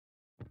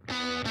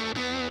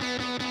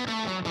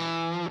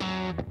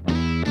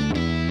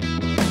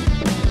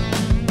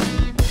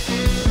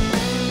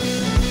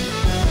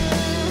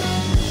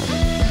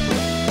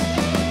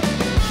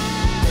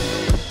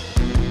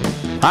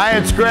Hi,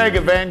 it's Greg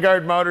at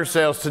Vanguard Motor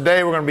Sales.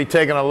 Today we're going to be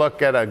taking a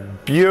look at a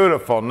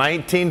beautiful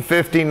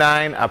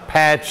 1959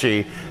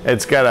 Apache.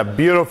 It's got a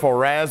beautiful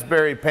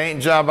raspberry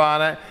paint job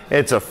on it.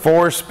 It's a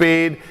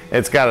 4-speed.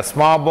 It's got a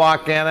small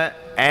block in it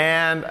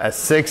and a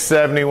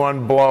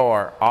 671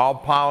 blower, all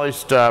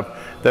polished up.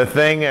 The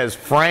thing is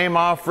frame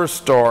off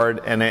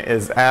restored and it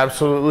is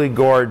absolutely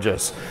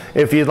gorgeous.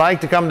 If you'd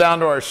like to come down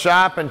to our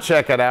shop and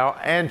check it out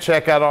and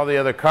check out all the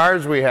other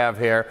cars we have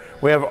here,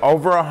 we have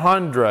over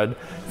 100.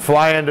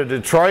 Fly into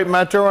Detroit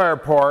Metro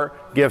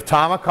Airport, give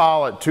Tom a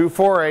call at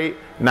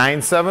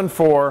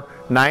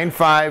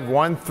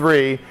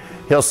 248-974-9513.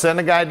 He'll send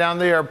a guy down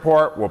to the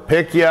airport, we'll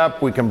pick you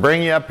up, we can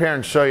bring you up here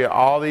and show you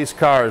all these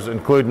cars,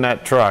 including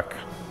that truck.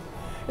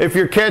 If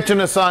you're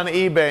catching us on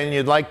eBay and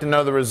you'd like to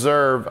know the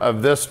reserve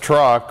of this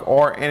truck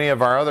or any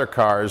of our other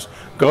cars,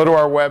 go to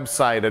our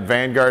website at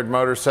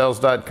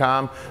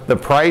vanguardmotorsales.com. The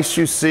price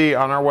you see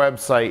on our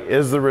website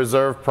is the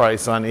reserve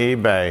price on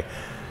eBay.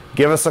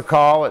 Give us a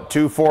call at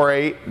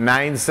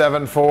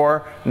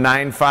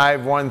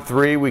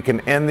 248-974-9513. We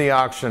can end the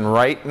auction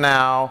right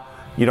now.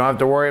 You don't have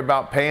to worry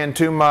about paying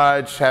too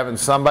much, having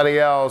somebody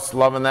else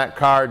loving that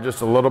car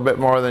just a little bit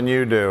more than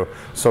you do.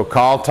 So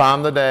call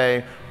Tom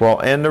today.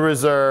 We'll end the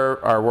reserve,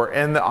 or we're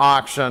in the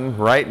auction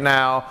right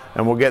now,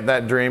 and we'll get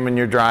that dream in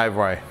your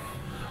driveway.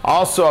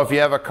 Also, if you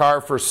have a car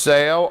for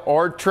sale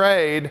or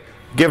trade,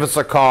 give us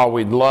a call.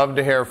 We'd love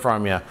to hear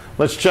from you.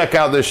 Let's check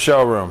out this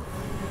showroom.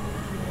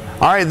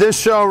 All right, this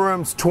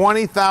showroom's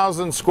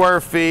 20,000 square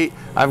feet.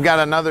 I've got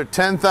another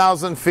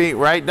 10,000 feet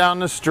right down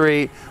the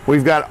street.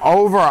 We've got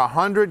over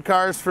 100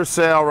 cars for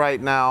sale right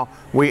now.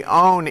 We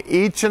own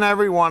each and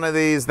every one of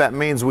these. That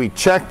means we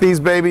check these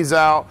babies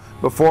out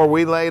before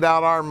we laid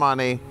out our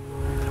money.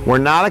 We're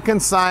not a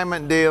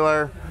consignment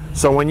dealer,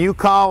 so when you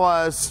call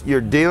us,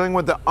 you're dealing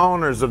with the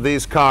owners of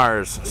these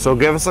cars. So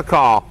give us a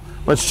call.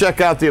 Let's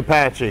check out the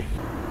Apache.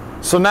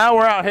 So now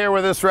we're out here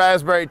with this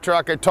raspberry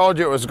truck. I told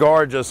you it was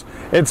gorgeous.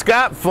 It's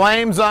got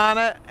flames on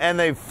it and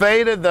they've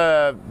faded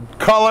the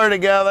color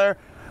together.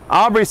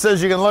 Aubrey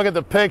says you can look at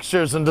the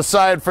pictures and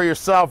decide for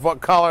yourself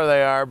what color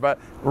they are, but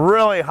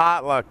really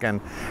hot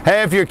looking.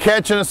 Hey, if you're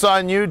catching us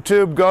on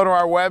YouTube, go to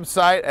our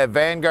website at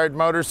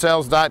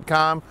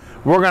vanguardmotorsales.com.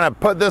 We're going to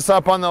put this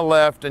up on the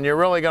lift and you're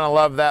really going to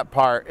love that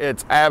part.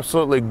 It's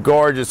absolutely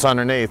gorgeous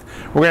underneath.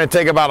 We're going to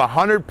take about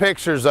 100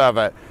 pictures of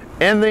it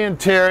in the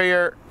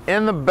interior,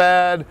 in the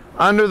bed,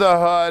 under the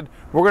hood.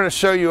 We're going to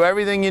show you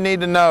everything you need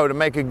to know to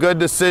make a good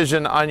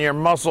decision on your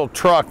muscle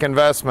truck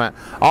investment.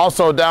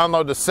 Also,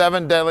 download the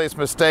 7 deadliest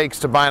mistakes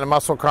to buying a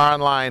muscle car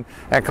online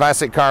at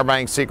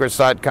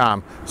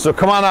classiccarbuyingsecrets.com. So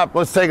come on up,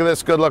 let's take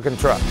this good looking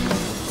truck.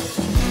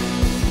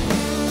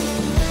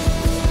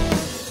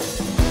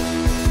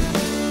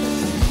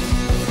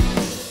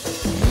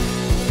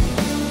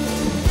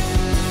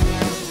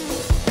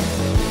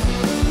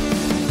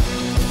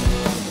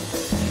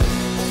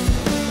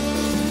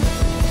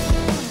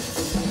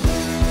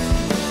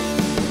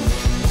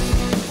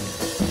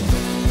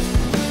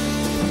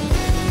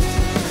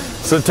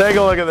 So take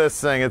a look at this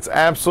thing. It's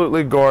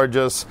absolutely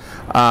gorgeous.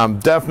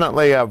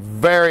 Definitely a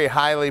very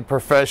highly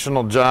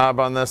professional job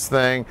on this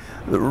thing.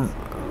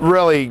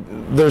 Really,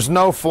 there's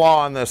no flaw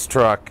on this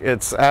truck.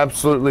 It's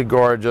absolutely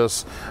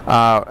gorgeous.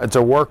 It's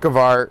a work of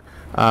art.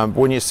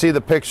 When you see the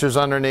pictures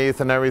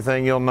underneath and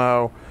everything, you'll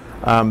know.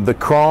 The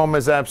chrome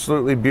is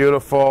absolutely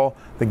beautiful.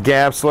 The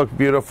gaps look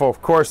beautiful.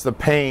 Of course, the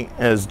paint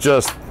is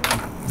just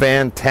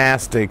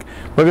fantastic.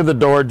 Look at the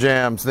door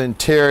jambs, the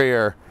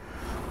interior.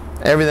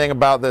 Everything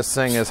about this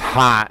thing is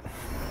hot.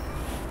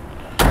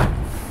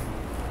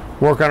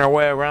 Working our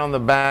way around the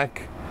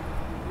back.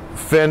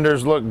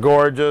 Fenders look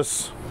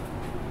gorgeous.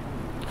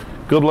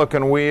 Good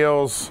looking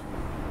wheels.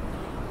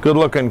 Good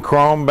looking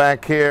chrome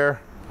back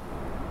here.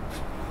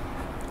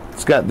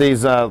 It's got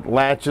these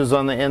latches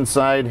on the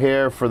inside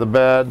here for the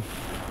bed,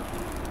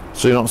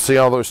 so you don't see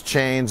all those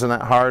chains and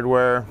that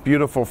hardware.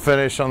 Beautiful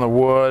finish on the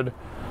wood.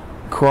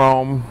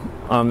 Chrome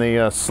on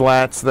the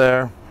slats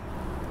there.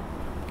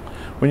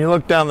 When you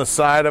look down the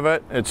side of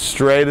it, it's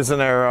straight as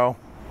an arrow.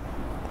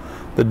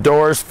 The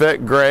doors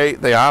fit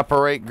great, they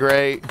operate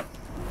great.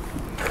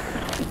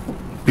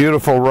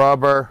 Beautiful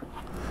rubber.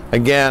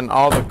 Again,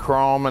 all the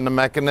chrome and the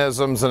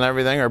mechanisms and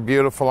everything are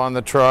beautiful on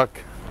the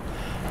truck.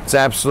 It's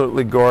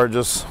absolutely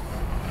gorgeous.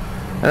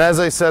 And as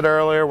I said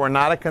earlier, we're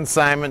not a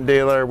consignment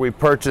dealer. We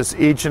purchase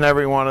each and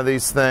every one of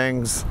these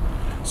things,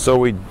 so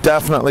we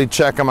definitely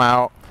check them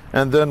out.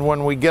 And then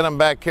when we get them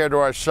back here to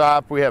our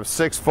shop, we have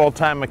 6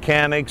 full-time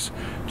mechanics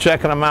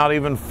checking them out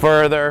even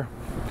further.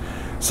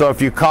 So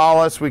if you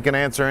call us, we can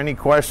answer any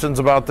questions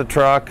about the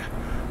truck.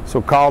 So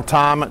call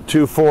Tom at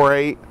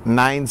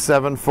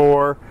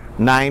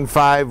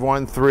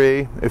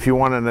 248-974-9513 if you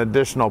want an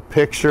additional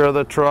picture of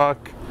the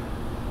truck.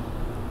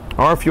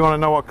 Or if you want to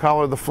know what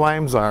color the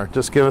flames are,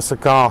 just give us a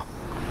call.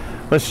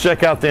 Let's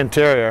check out the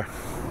interior.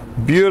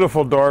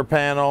 Beautiful door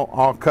panel,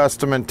 all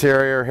custom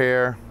interior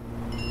here.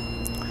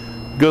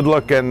 Good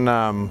looking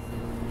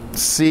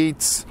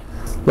seats.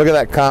 Look at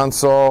that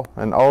console.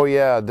 And oh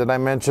yeah, did I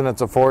mention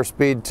it's a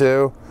 4-speed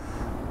too?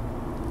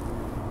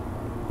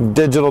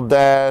 digital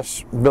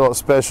dash, Billet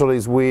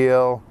Specialties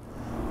wheel,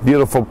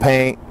 beautiful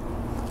paint.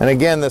 And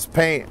again, this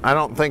paint, I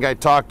don't think I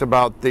talked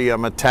about the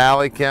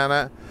metallic in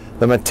it.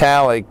 The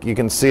metallic, you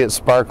can see it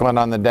sparkling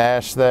on the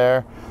dash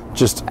there.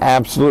 Just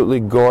absolutely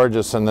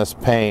gorgeous in this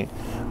paint.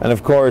 And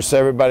of course,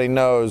 everybody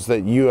knows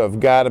that you have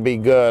got to be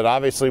good.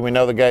 Obviously, we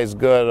know the guy's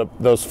good at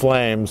those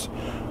flames.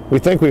 We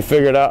think we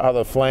figured out how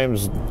the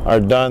flames are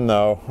done,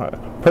 though.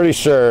 Pretty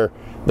sure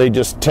they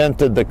just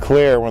tinted the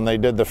clear when they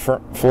did the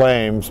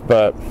flames,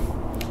 but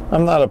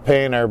I'm not a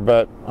painter,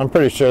 but I'm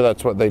pretty sure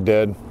that's what they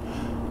did.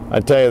 I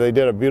tell you, they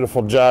did a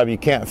beautiful job. You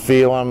can't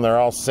feel them. They're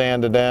all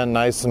sanded in,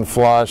 nice and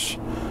flush.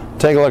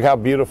 Take a look how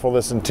beautiful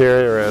this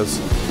interior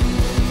is.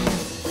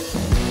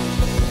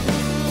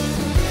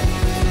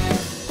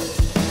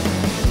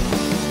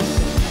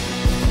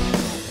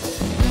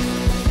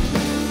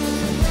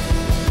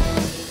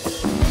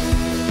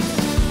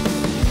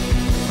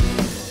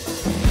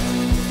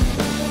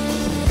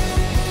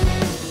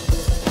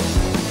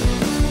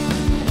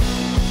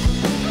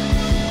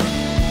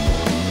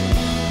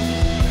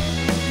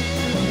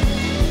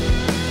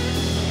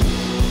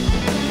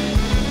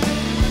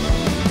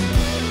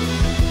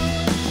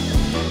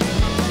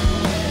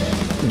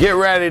 Get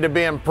ready to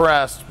be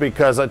impressed,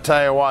 because I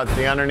tell you what,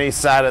 the underneath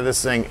side of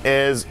this thing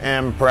is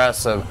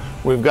impressive.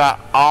 We've got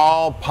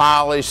all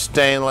polished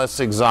stainless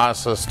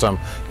exhaust system.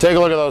 Take a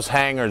look at those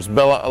hangers,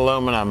 billet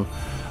aluminum.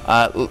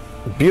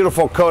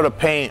 Beautiful coat of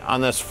paint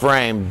on this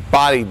frame.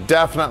 Body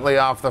definitely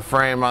off the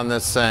frame on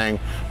this thing.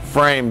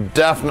 Frame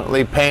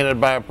definitely painted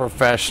by a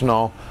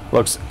professional.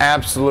 Looks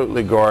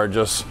absolutely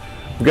gorgeous.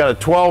 We've got a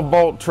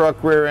 12-bolt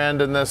truck rear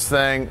end in this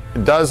thing.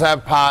 It does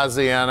have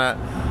Posi in it.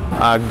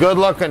 Good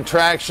looking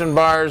traction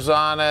bars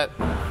on it.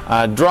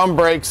 Drum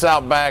brakes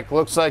out back.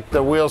 Looks like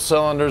the wheel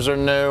cylinders are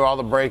new. All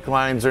the brake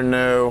lines are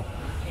new.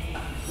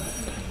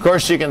 Of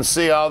course, you can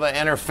see all the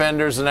inner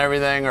fenders and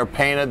everything are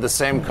painted the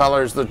same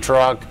color as the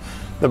truck.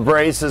 The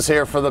braces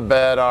here for the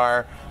bed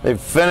are. They've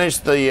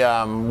finished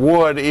the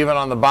wood even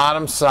on the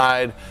bottom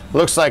side.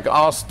 Looks like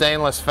all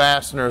stainless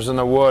fasteners in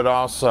the wood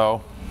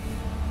also.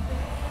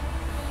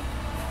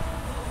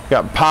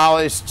 Got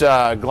polished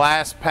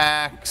glass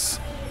packs.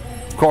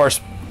 Of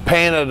course,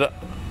 painted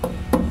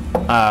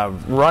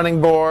running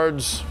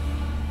boards.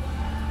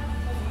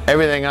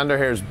 Everything under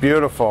here is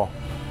beautiful.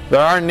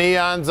 There are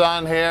neons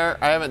on here.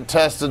 I haven't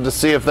tested to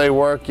see if they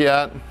work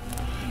yet.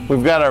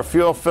 We've got our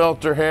fuel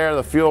filter here.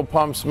 The fuel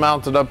pump's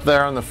mounted up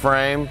there on the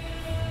frame.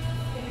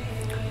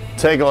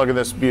 Take a look at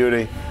this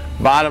beauty.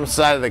 Bottom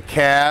side of the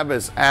cab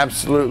is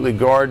absolutely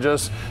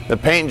gorgeous. The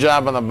paint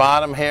job on the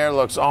bottom here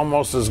looks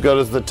almost as good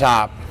as the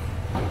top.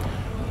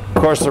 Of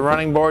course, the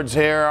running boards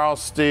here are all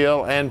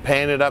steel and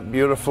painted up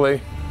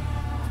beautifully.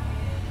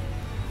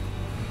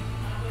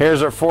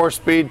 Here's our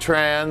 4-speed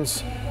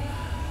trans.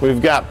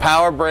 We've got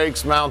power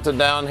brakes mounted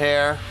down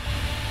here.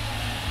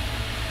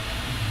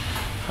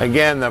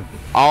 Again,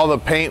 all the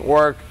paint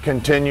work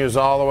continues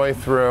all the way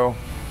through.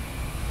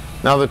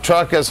 Now the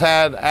truck has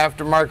had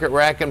aftermarket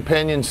rack and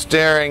pinion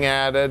steering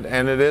added,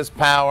 and it is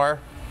power.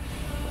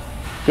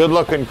 Good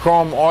looking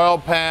chrome oil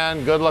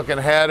pan, good looking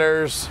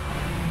headers.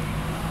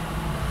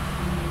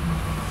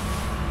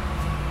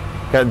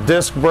 Got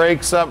disc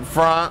brakes up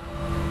front.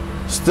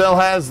 Still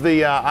has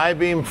the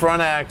I-beam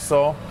front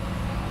axle.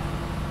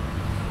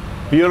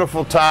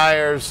 Beautiful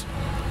tires.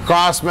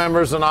 Cross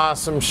members in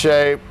awesome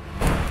shape.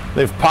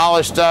 They've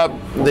polished up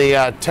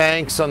the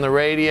tanks on the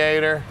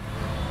radiator.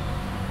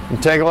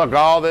 And take a look,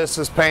 all this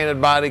is painted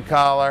body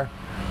color.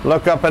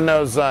 Look up in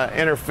those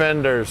inner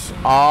fenders,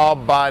 all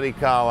body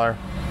color.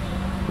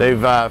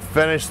 They've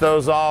finished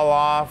those all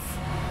off,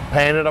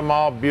 painted them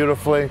all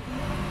beautifully.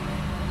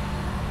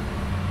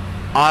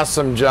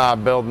 Awesome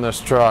job building this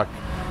truck.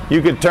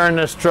 You could turn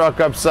this truck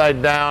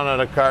upside down at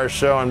a car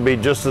show and be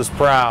just as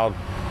proud.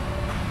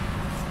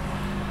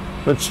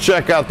 Let's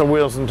check out the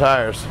wheels and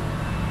tires.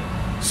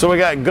 So we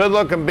got good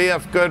looking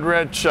BF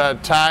Goodrich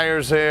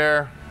tires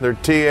here. They're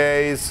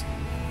TAs.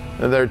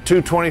 They're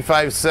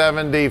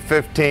 225/70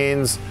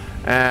 15s,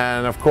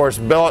 and of course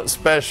Billet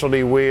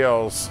Specialty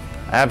wheels.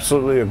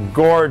 Absolutely a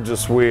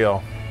gorgeous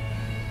wheel.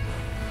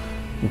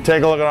 And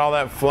take a look at all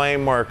that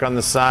flame work on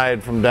the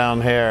side from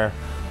down here.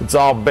 It's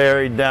all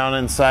buried down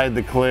inside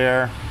the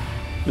clear.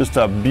 Just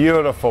a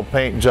beautiful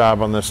paint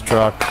job on this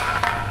truck.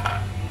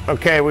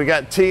 Okay, we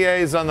got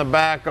TAs on the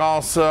back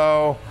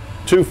also.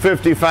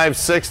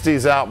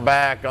 255/60s out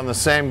back on the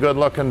same good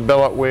looking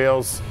billet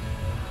wheels.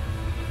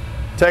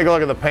 Take a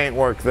look at the paint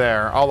work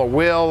there. All the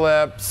wheel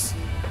lips,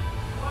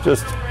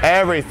 just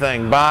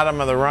everything. Bottom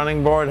of the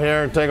running board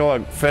here, take a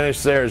look.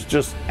 Finish there is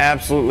just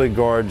absolutely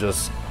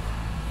gorgeous.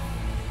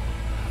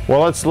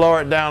 Well, let's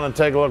lower it down and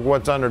take a look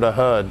what's under the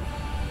hood.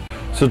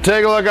 So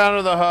take a look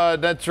under the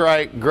hood. That's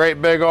right,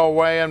 great big old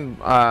Weiand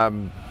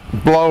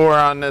blower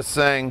on this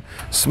thing.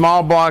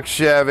 Small block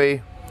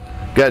Chevy.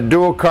 Got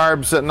dual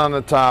carbs sitting on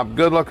the top.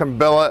 Good looking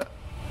Billet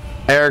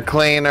Air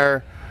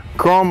Cleaner.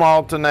 Chrome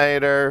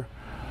alternator.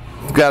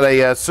 Got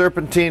a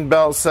Serpentine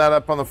Belt set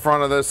up on the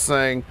front of this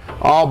thing.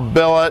 All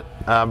billet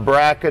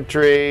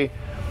bracketry.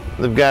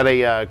 They've got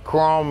a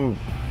chrome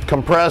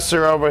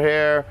compressor over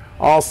here,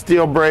 all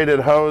steel braided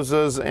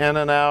hoses in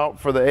and out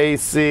for the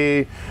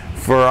AC,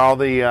 for all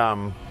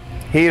the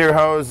heater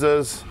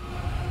hoses.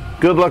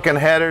 Good looking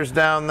headers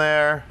down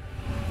there.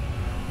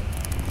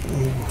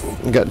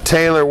 We got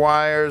Taylor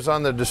wires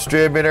on the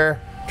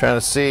distributor. Trying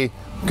to see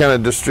what kind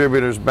of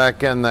distributors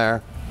back in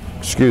there.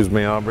 Excuse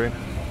me, Aubrey.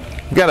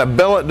 We got a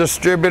billet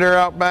distributor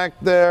out back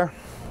there.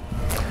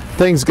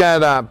 Thing's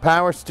got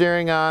power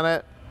steering on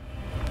it.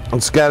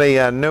 It's got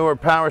a newer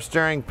power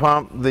steering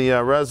pump.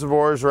 The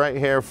reservoir's right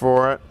here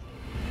for it.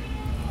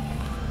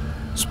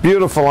 It's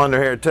beautiful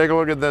under here. Take a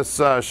look at this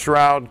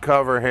shroud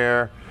cover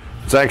here.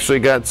 It's actually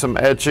got some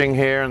etching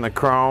here in the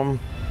chrome.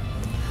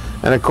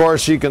 And of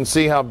course you can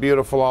see how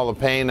beautiful all the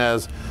paint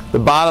is. The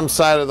bottom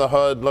side of the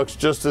hood looks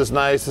just as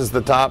nice as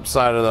the top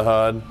side of the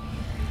hood.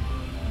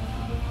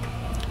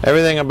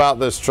 Everything about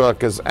this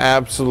truck is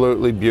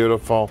absolutely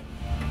beautiful.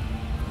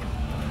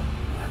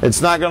 It's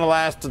not going to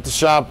last at the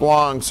shop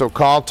long, so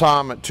call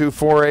Tom at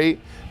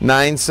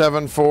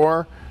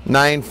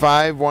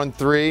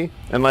 248-974-9513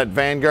 and let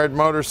Vanguard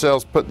Motor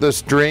Sales put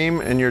this dream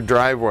in your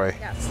driveway.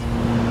 Yes.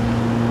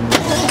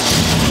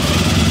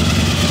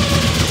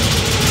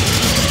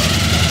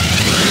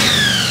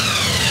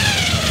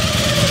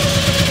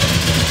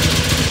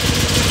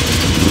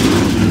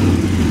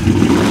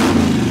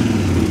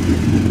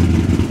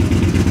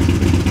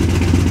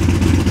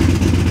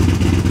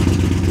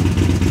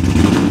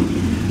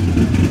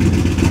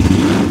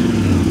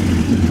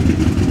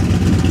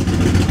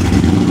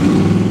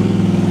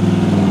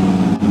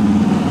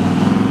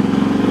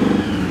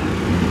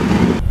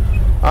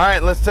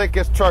 Alright, let's take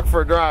this truck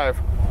for a drive.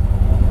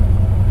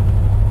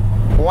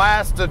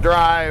 Blast to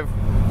drive.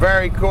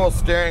 Very cool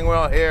steering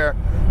wheel here.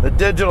 The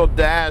digital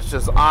dash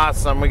is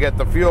awesome. We got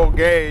the fuel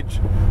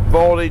gauge,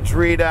 voltage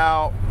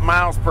readout,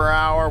 miles per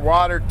hour,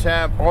 water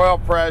temp, oil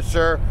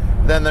pressure.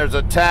 Then there's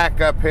a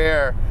tack up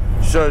here.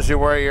 Shows you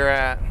where you're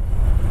at.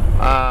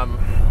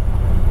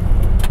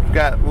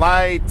 Got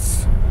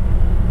lights.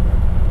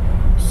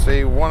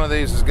 See, one of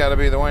these has got to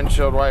be the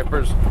windshield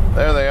wipers.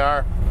 There they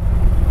are.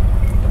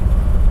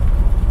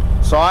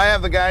 So I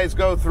have the guys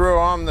go through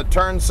them. The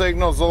turn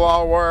signals will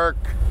all work.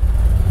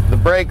 The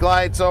brake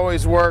lights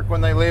always work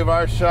when they leave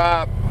our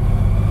shop.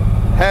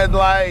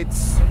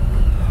 Headlights,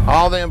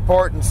 all the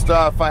important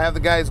stuff. I have the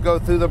guys go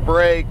through the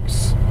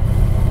brakes.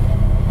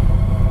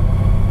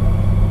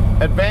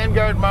 At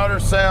Vanguard Motor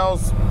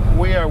Sales,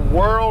 we are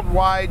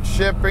worldwide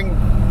shipping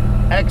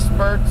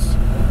experts.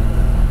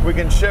 We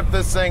can ship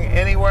this thing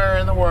anywhere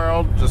in the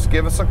world. Just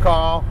give us a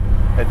call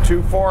at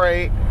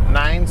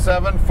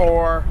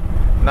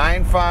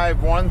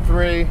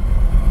 248-974-9513.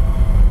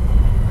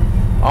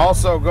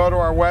 Also, go to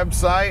our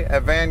website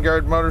at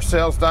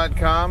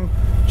vanguardmotorsales.com.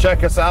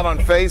 Check us out on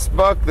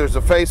Facebook. There's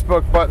a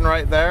Facebook button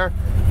right there.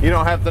 You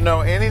don't have to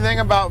know anything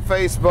about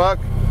Facebook.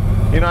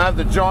 You don't have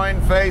to join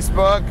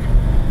Facebook.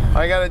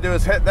 All you got to do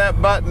is hit that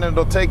button and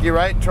it'll take you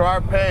right to our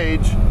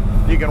page.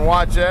 You can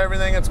watch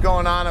everything that's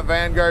going on at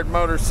Vanguard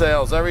Motor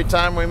Sales. Every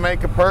time we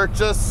make a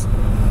purchase,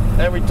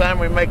 every time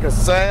we make a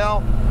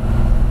sale.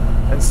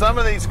 And some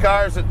of these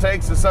cars, it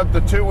takes us up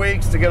to 2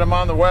 weeks to get them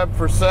on the web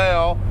for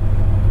sale.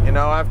 You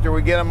know, after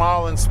we get them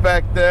all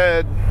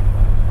inspected,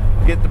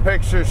 get the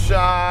pictures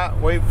shot,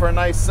 wait for a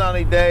nice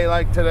sunny day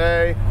like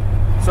today.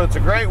 So it's a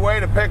great way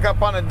to pick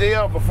up on a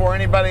deal before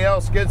anybody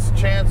else gets a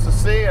chance to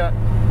see it.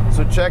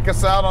 So check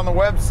us out on the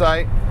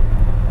website.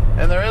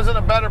 And there isn't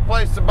a better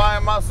place to buy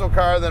a muscle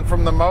car than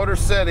from the Motor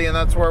City, and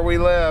that's where we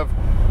live,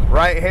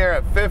 right here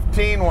at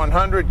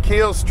 15100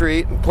 Keel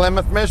Street in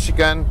Plymouth,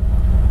 Michigan.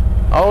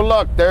 Oh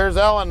look, there's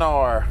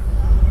Eleanor.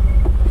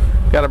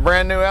 Got a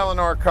brand new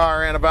Eleanor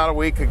car in about a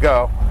week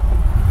ago.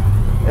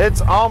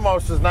 It's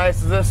almost as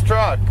nice as this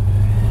truck.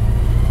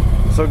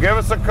 So give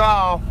us a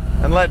call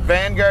and let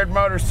Vanguard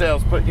Motor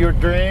Sales put your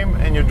dream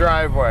in your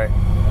driveway.